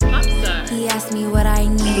asked me what I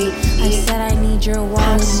need. I said I need your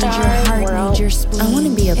wallet, need your heart, need your spleen. I wanna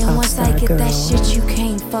be a pop And once star I get girl. that shit, you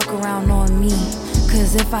can't fuck around on me.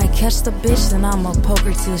 Cause if I catch the bitch, then I'ma poke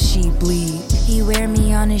her till she bleed. He wear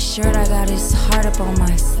me on his shirt, I got his heart up on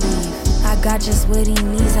my sleeve. I got just what he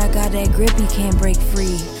needs, I got that grip he can't break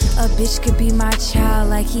free. A bitch could be my child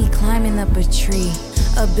like he climbing up a tree.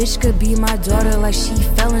 A bitch could be my daughter like she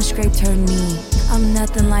fell and scraped her knee. I'm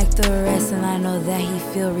nothing like the rest and I know that he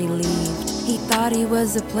feel relieved. He thought he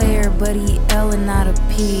was a player but he L and not a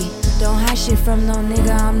P. Don't hide shit from no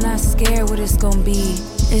nigga, I'm not scared what it's gon' be.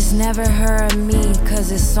 It's never her or me,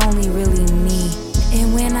 cause it's only really me.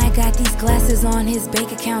 And when I got these glasses on, his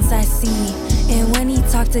bank accounts I see. And when he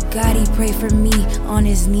talk to God, he pray for me on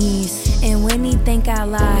his knees. And when he think I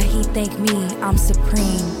lie, he thank me, I'm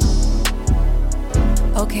supreme.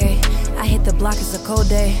 Okay, I hit the block, it's a cold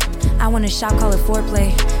day. I want a shot, call it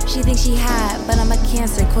foreplay. She thinks she hot, but I'm a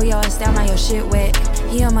Cancer. Cool your ass down, now your shit wet.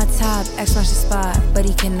 He on my top, X marks the spot, but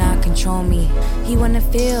he cannot control me. He wanna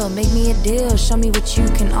feel, make me a deal, show me what you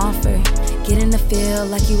can offer. Get in the field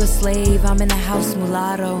like you a slave, I'm in the house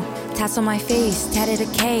mulatto. Tats on my face, tatted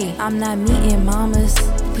a K, I'm not meeting mamas.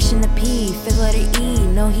 Pushing the P, fifth letter E,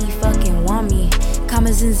 know he fucking want me.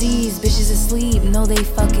 Commas and Z's, bitches asleep, know they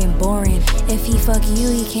fucking boring. If he fuck you,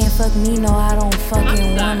 he can't fuck me, no I don't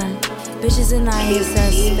fucking want him. Bitches and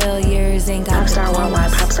ISS failures ain't got Popstar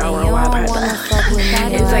Worldwide, Popstar Worldwide.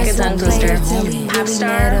 It's like a tongue twister.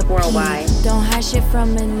 Popstar Worldwide. Don't hide shit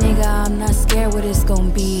from a nigga, I'm not scared what it's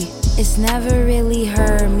gon' be. It's never really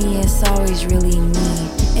her or me, it's always really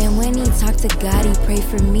me. And when he talk to God, he pray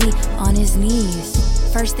for me on his knees.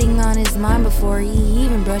 First thing on his mind before he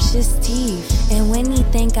even brush his teeth. And when he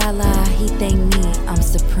think I lie, he thank me, I'm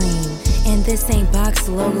supreme. And this ain't box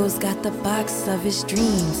logos, got the box of his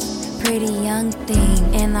dreams. Pretty young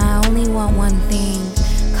thing, and I only want one thing.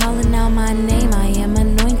 Calling out my name, I am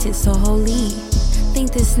anointed, so holy.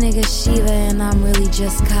 Think this nigga Shiva, and I'm really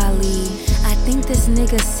just Kali. I think this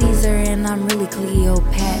nigga Caesar, and I'm really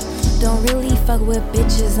Cleopatra. Don't really fuck with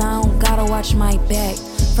bitches, I don't gotta watch my back.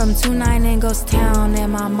 From 2-9 in Ghost Town,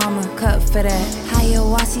 and my mama cut for that.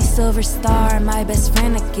 Hiawassee Silver Star, my best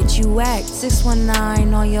friend to get you whacked.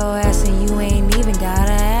 619 on your ass, and you ain't even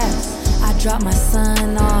gotta ask. I dropped my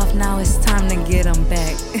son off, now it's time to get him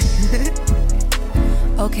back.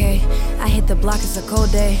 Okay, I hit the block, it's a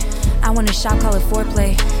cold day. I want a shot, call it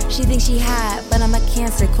foreplay. She thinks she hot, but I'm a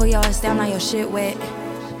Cancer. Cool your ass down, now your shit wet.